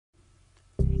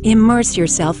Immerse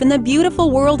yourself in the beautiful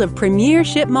world of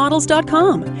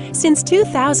PremierShipModels.com. Since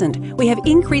 2000, we have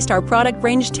increased our product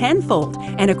range tenfold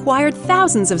and acquired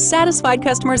thousands of satisfied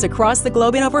customers across the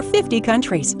globe in over 50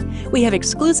 countries. We have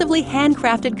exclusively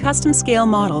handcrafted custom scale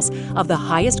models of the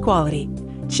highest quality.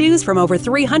 Choose from over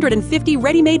 350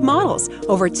 ready-made models,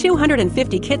 over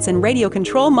 250 kits and radio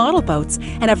control model boats,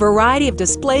 and a variety of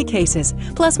display cases.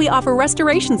 Plus, we offer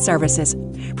restoration services.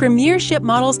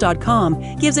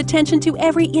 PremierShipModels.com gives attention to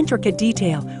every intricate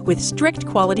detail with strict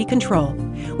quality control.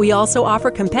 We also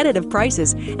offer competitive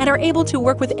prices and are able to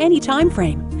work with any time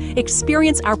frame.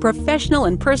 Experience our professional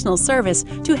and personal service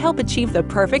to help achieve the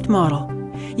perfect model.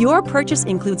 Your purchase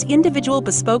includes individual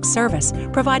bespoke service,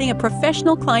 providing a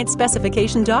professional client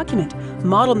specification document,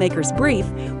 model maker's brief,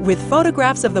 with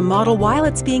photographs of the model while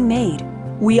it's being made.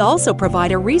 We also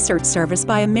provide a research service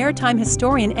by a maritime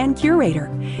historian and curator.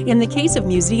 In the case of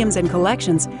museums and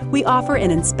collections, we offer an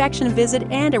inspection visit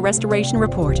and a restoration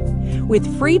report.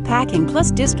 With free packing plus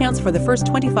discounts for the first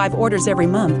 25 orders every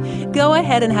month, go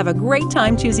ahead and have a great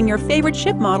time choosing your favorite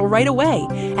ship model right away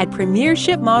at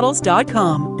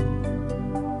PremierShipModels.com.